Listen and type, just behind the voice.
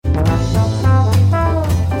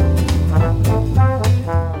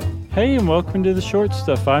Hey, and welcome to the Short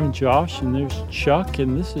Stuff. I'm Josh, and there's Chuck,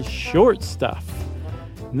 and this is Short Stuff.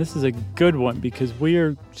 And this is a good one because we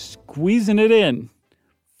are squeezing it in.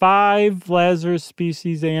 5 Lazarus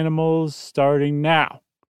species animals starting now.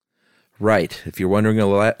 Right. If you're wondering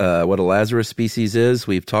what a Lazarus species is,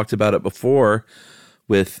 we've talked about it before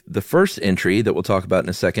with the first entry that we'll talk about in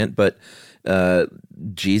a second, but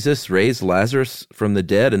Jesus raised Lazarus from the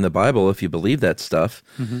dead in the Bible, if you believe that stuff.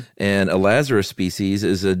 Mm-hmm. And a Lazarus species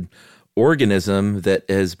is an organism that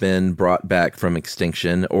has been brought back from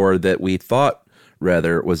extinction, or that we thought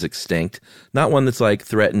rather was extinct. Not one that's like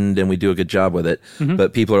threatened and we do a good job with it,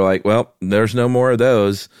 but people are like, well, there's no more of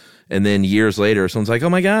those. And then years later, someone's like, oh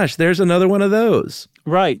my gosh, there's another one of those.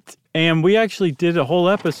 Right. And we actually did a whole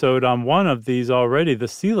episode on one of these already, the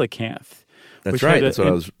coelacanth. That's right. That's what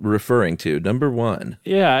I was referring to. Number 1.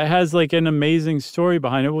 Yeah, it has like an amazing story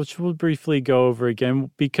behind it, which we'll briefly go over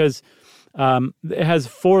again, because it has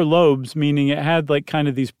 4 lobes, meaning it had like kind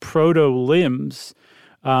of these proto-limbs.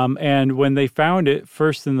 And when they found it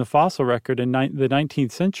first in the fossil record in the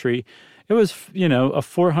 19th century, it was, a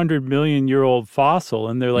 400 million year old fossil.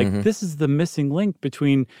 And they're like, this is the missing link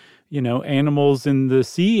between, animals in the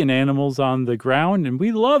sea and animals on the ground. And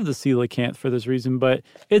we love the coelacanth for this reason, but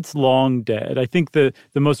it's long dead. I think the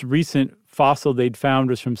most recent fossil they'd found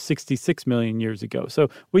was from 66 million years ago. So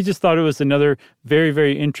we just thought it was another very,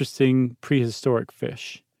 very interesting prehistoric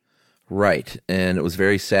fish. Right. And it was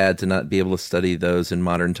very sad to not be able to study those in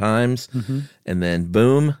modern times. And then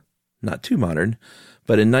boom, not too modern,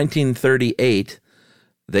 but in 1938,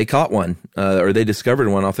 they caught one, or they discovered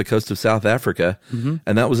one off the coast of South Africa,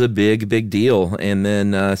 and that was a big, big deal. And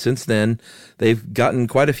then since then, they've gotten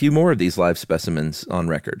quite a few more of these live specimens on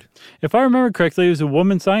record. If I remember correctly, it was a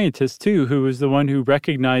woman scientist, too, who was the one who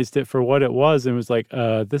recognized it for what it was and was like,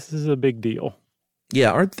 this is a big deal.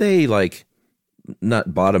 Yeah, aren't they like...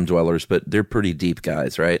 not bottom dwellers, but they're pretty deep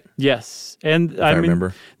guys, right? Yes. And I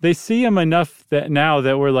remember, they see them enough that now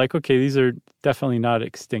that we're like, okay, these are definitely not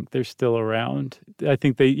extinct. They're still around. I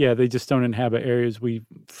think they just don't inhabit areas we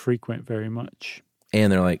frequent very much.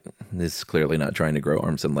 And they're like, this is clearly not trying to grow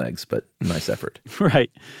arms and legs, but nice effort.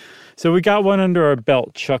 Right. So we got one under our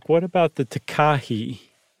belt. Chuck, what about the takahi?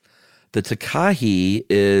 The takahi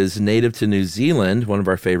is native to New Zealand, one of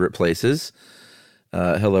our favorite places.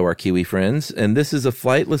 Hello, our Kiwi friends. And this is a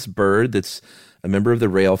flightless bird that's a member of the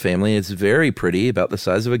rail family. It's very pretty, about the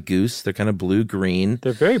size of a goose. They're kind of blue-green.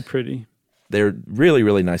 They're very pretty. They're really,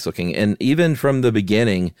 really nice looking. And even from the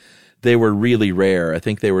beginning, they were really rare. I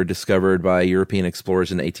think they were discovered by European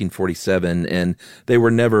explorers in 1847, and they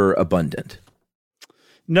were never abundant.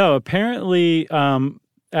 No, apparently...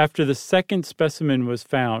 after the second specimen was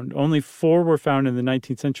found, only 4 were found in the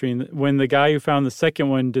 19th century. And when the guy who found the second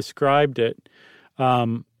one described it,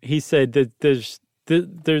 he said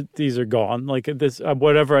that these are gone. Like this,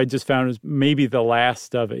 whatever I just found is maybe the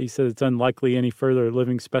last of it. He said it's unlikely any further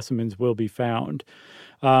living specimens will be found.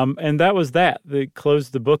 And that was that. They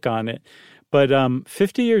closed the book on it. But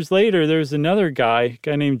 50 years later, there's another guy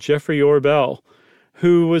named Jeffrey Orbell,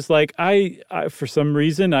 who was like, I for some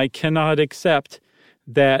reason, I cannot accept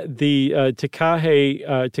that the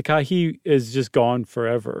takahi is just gone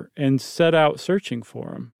forever, and set out searching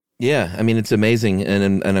for him. Yeah, I mean, it's amazing,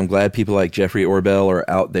 and I'm glad people like Jeffrey Orbell are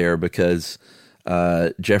out there, because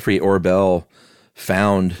Jeffrey Orbell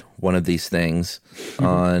found one of these things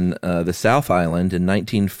on the South Island in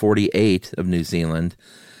 1948 of New Zealand.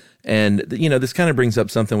 And, this kind of brings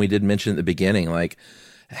up something we did mention at the beginning, like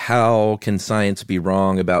how can science be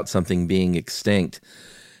wrong about something being extinct?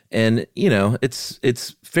 And,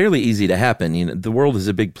 it's fairly easy to happen. The world is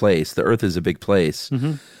a big place. The earth is a big place.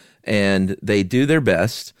 And they do their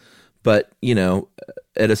best. But,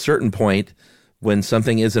 at a certain point, when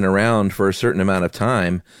something isn't around for a certain amount of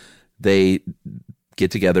time, they get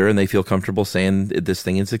together and they feel comfortable saying this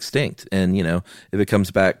thing is extinct. And, if it comes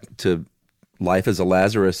back to life as a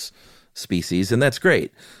Lazarus species, and that's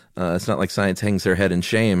great. It's not like science hangs their head in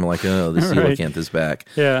shame, like, oh, the coelacanth is back.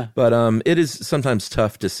 Yeah. But it is sometimes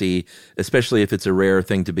tough to see, especially if it's a rare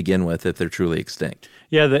thing to begin with, if they're truly extinct.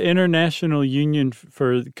 Yeah, the International Union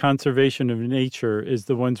for Conservation of Nature is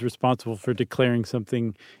the ones responsible for declaring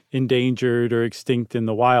something endangered or extinct in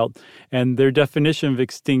the wild. And their definition of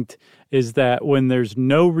extinct is that when there's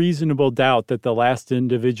no reasonable doubt that the last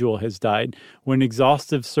individual has died, when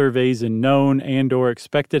exhaustive surveys in known and or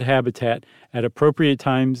expected habitat at appropriate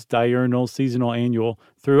times, diurnal, seasonal, annual,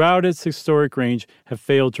 throughout its historic range have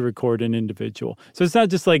failed to record an individual. So it's not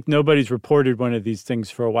just like nobody's reported one of these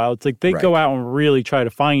things for a while. It's like they go out and really try to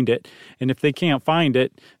find it. And if they can't find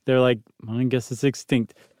it, they're like, well, I guess it's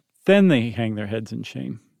extinct. Then they hang their heads in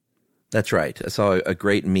shame. That's right. I saw a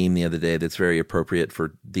great meme the other day that's very appropriate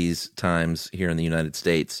for these times here in the United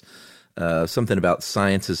States. Something about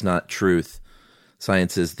science is not truth.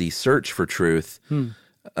 Science is the search for truth.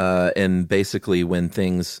 And basically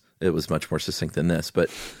it was much more succinct than this, but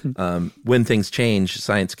when things change,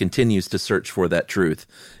 science continues to search for that truth.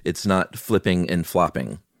 It's not flipping and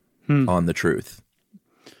flopping on the truth.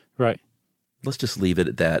 Right. Let's just leave it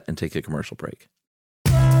at that and take a commercial break.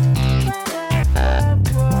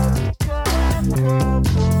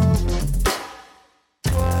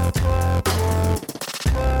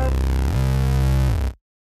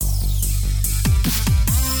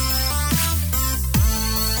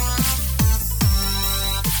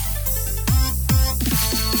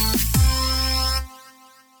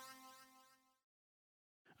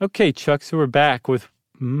 Okay, Chuck, so we're back with,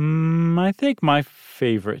 I think, my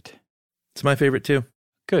favorite. It's my favorite, too.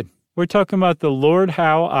 Good. We're talking about the Lord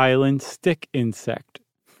Howe Island stick insect.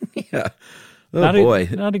 Yeah. Oh, boy.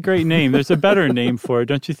 Not a great name. There's a better name for it,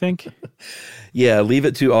 don't you think? Yeah, leave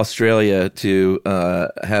it to Australia to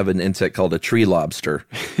have an insect called a tree lobster.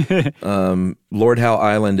 Lord Howe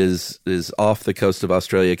Island is off the coast of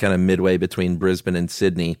Australia, kind of midway between Brisbane and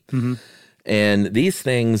Sydney. Mm-hmm. And these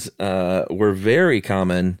things were very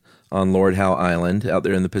common on Lord Howe Island out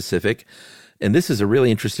there in the Pacific. And this is a really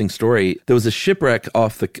interesting story. There was a shipwreck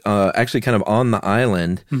off actually kind of on the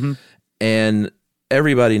island. Mm-hmm. And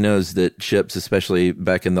everybody knows that ships, especially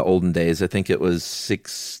back in the olden days, I think it was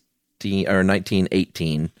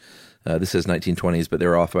 1918. This says 1920s, but they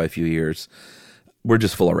were off by a few years. Were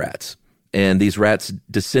just full of rats. And these rats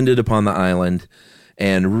descended upon the island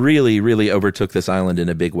and really, really overtook this island in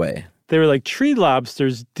a big way. They were like tree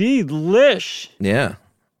lobsters. Delish. Yeah.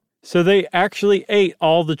 So they actually ate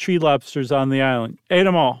all the tree lobsters on the island. Ate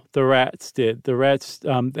them all. The rats did. The rats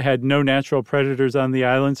had no natural predators on the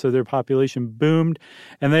island, so their population boomed.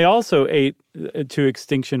 And they also ate to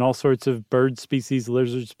extinction all sorts of bird species,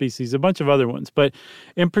 lizard species, a bunch of other ones. But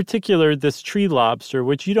in particular, this tree lobster,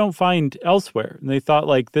 which you don't find elsewhere. And they thought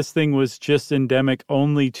like this thing was just endemic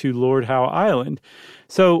only to Lord Howe Island.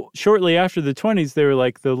 So shortly after the 20s, they were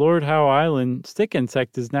like, the Lord Howe Island stick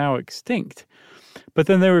insect is now extinct. But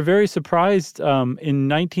then they were very surprised in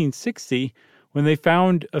 1960 when they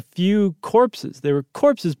found a few corpses. They were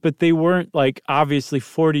corpses, but they weren't like obviously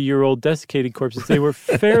 40-year-old desiccated corpses. They were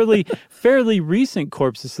fairly recent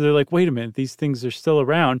corpses. So they're like, wait a minute, these things are still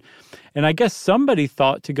around. And I guess somebody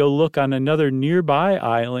thought to go look on another nearby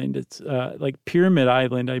island. It's like Pyramid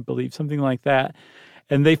Island, I believe, something like that.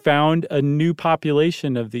 And they found a new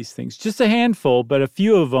population of these things. Just a handful, but a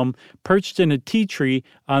few of them perched in a tea tree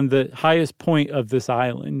on the highest point of this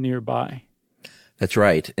island nearby. That's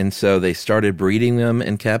right. And so they started breeding them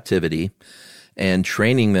in captivity and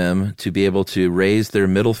training them to be able to raise their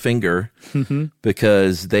middle finger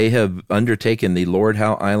because they have undertaken the Lord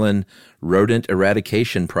Howe Island Rodent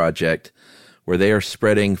Eradication Project, where they are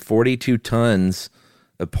spreading 42 tons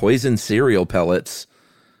of poison cereal pellets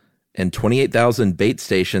and 28,000 bait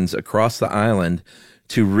stations across the island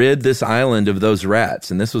to rid this island of those rats.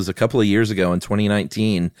 And this was a couple of years ago in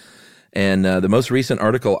 2019. And the most recent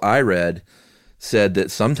article I read said that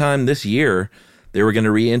sometime this year, they were going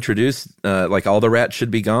to reintroduce, like all the rats should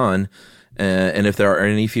be gone. And if there are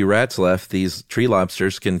any few rats left, these tree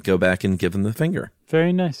lobsters can go back and give them the finger.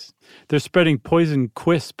 Very nice. They're spreading poison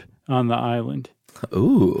quisp on the island.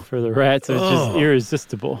 Ooh. For the rats. It's just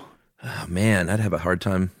irresistible. Oh, man, I'd have a hard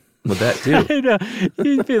time with that too. I know.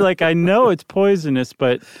 You'd be like, I know it's poisonous,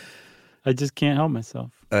 but I just can't help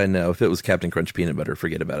myself. I know. If it was Captain Crunch peanut butter,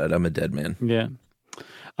 forget about it. I'm a dead man. Yeah.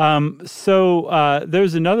 So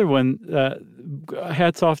there's another one.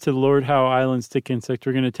 Hats off to the Lord Howe Island stick insect.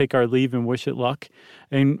 We're going to take our leave and wish it luck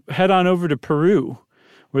and head on over to Peru,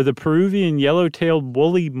 where the Peruvian yellow-tailed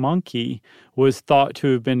woolly monkey was thought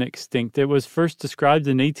to have been extinct. It was first described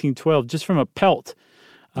in 1812 just from a pelt.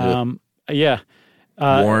 Yeah.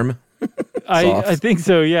 Warm? I think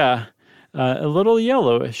so, yeah. A little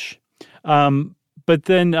yellowish. But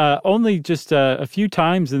then only just a few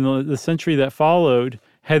times in the century that followed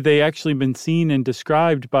had they actually been seen and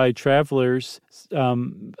described by travelers,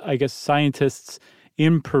 I guess scientists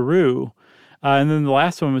in Peru. And then the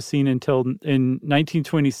last one was seen until in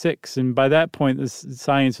 1926. And by that point, the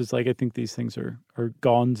science was like, I think these things are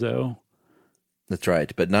gonzo. That's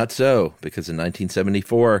right. But not so, because in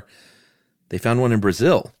 1974, they found one in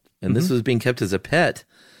Brazil. And this was being kept as a pet.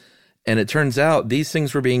 And it turns out these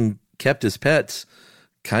things were being kept as pets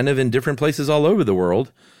kind of in different places all over the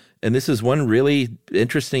world. And this is one really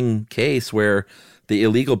interesting case where the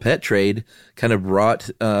illegal pet trade kind of brought,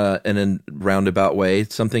 in a roundabout way,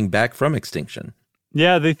 something back from extinction.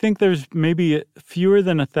 Yeah, they think there's maybe fewer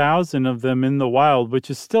than 1,000 of them in the wild, which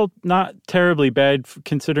is still not terribly bad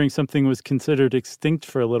considering something was considered extinct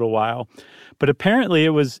for a little while. But apparently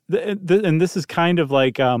it was, and this is kind of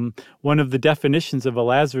like one of the definitions of a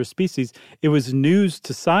Lazarus species, it was news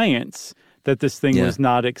to science that this thing was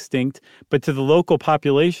not extinct, but to the local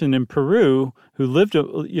population in Peru who lived,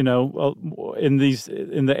 in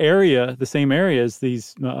the same area as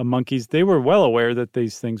these monkeys, they were well aware that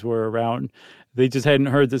these things were around. They just hadn't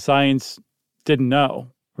heard that science didn't know,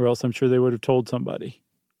 or else I'm sure they would have told somebody.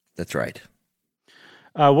 That's right.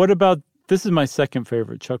 What about, this is my second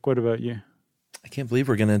favorite, Chuck. What about you? I can't believe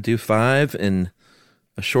we're going to do 5 in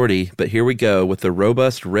a shorty, but here we go with the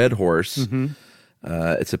robust red horse. Mm-hmm.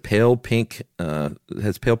 It's a pale pink,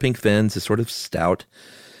 has pale pink fins, it's sort of stout,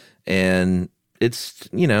 and it's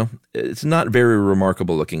not very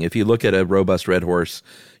remarkable looking. If you look at a robust red horse,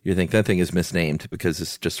 you think that thing is misnamed because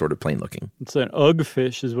it's just sort of plain looking. It's an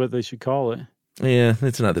ugfish is what they should call it. Yeah,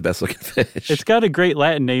 it's not the best looking fish. It's got a great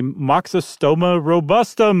Latin name, Moxostoma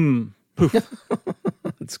robustum.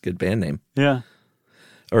 It's a good band name. Yeah.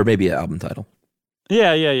 Or maybe an album title.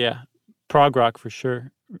 Yeah. Prog rock for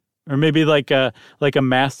sure. Or maybe like a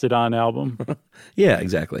Mastodon album. Yeah,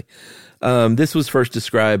 exactly. This was first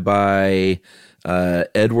described by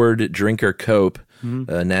Edward Drinker Cope,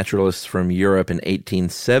 a naturalist from Europe in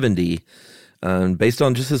 1870, based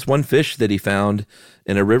on just this one fish that he found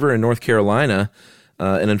in a river in North Carolina.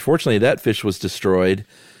 And unfortunately, that fish was destroyed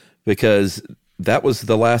because that was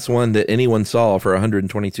the last one that anyone saw for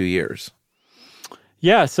 122 years.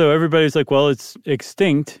 Yeah, so everybody's like, well, it's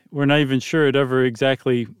extinct. We're not even sure it ever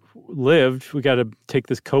exactly lived. We got to take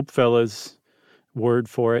this Cope fella's word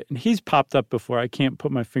for it. And he's popped up before. I can't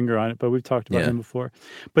put my finger on it, but we've talked about him before.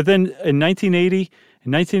 But then in 1980,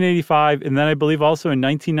 in 1985, and then I believe also in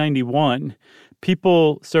 1991,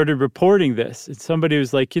 people started reporting this. And somebody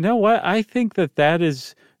was like, you know what? I think that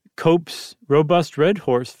is Cope's robust red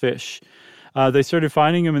horse fish. They started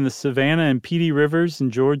finding them in the Savannah and Petey rivers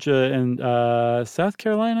in Georgia and South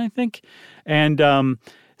Carolina, I think. And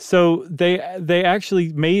so they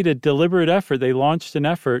actually made a deliberate effort. They launched an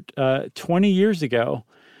effort 20 years ago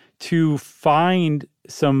to find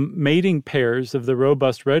some mating pairs of the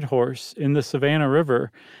robust red horse in the Savannah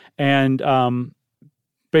River and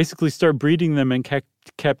basically start breeding them in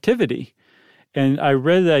captivity. And I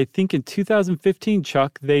read that I think in 2015,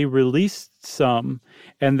 Chuck, they released some,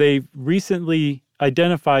 and they recently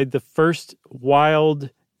identified the first wild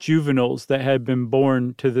juveniles that had been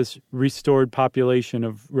born to this restored population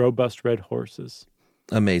of robust red horses.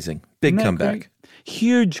 Amazing. Big comeback. Great?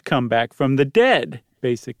 Huge comeback from the dead,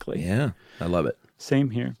 basically. Yeah, I love it.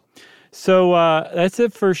 Same here. So that's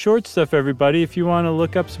it for short stuff, everybody. If you want to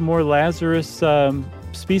look up some more Lazarus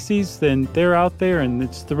species, then they're out there, and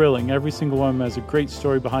it's thrilling. Every single one of them has a great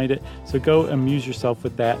story behind it. So go amuse yourself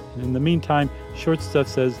with that. And in the meantime, Short Stuff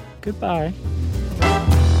says goodbye.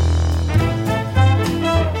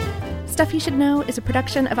 Stuff You Should Know is a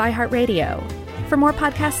production of iHeartRadio. For more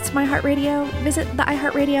podcasts from iHeartRadio, visit the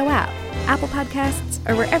iHeartRadio app, Apple Podcasts,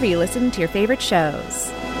 or wherever you listen to your favorite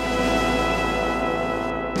shows.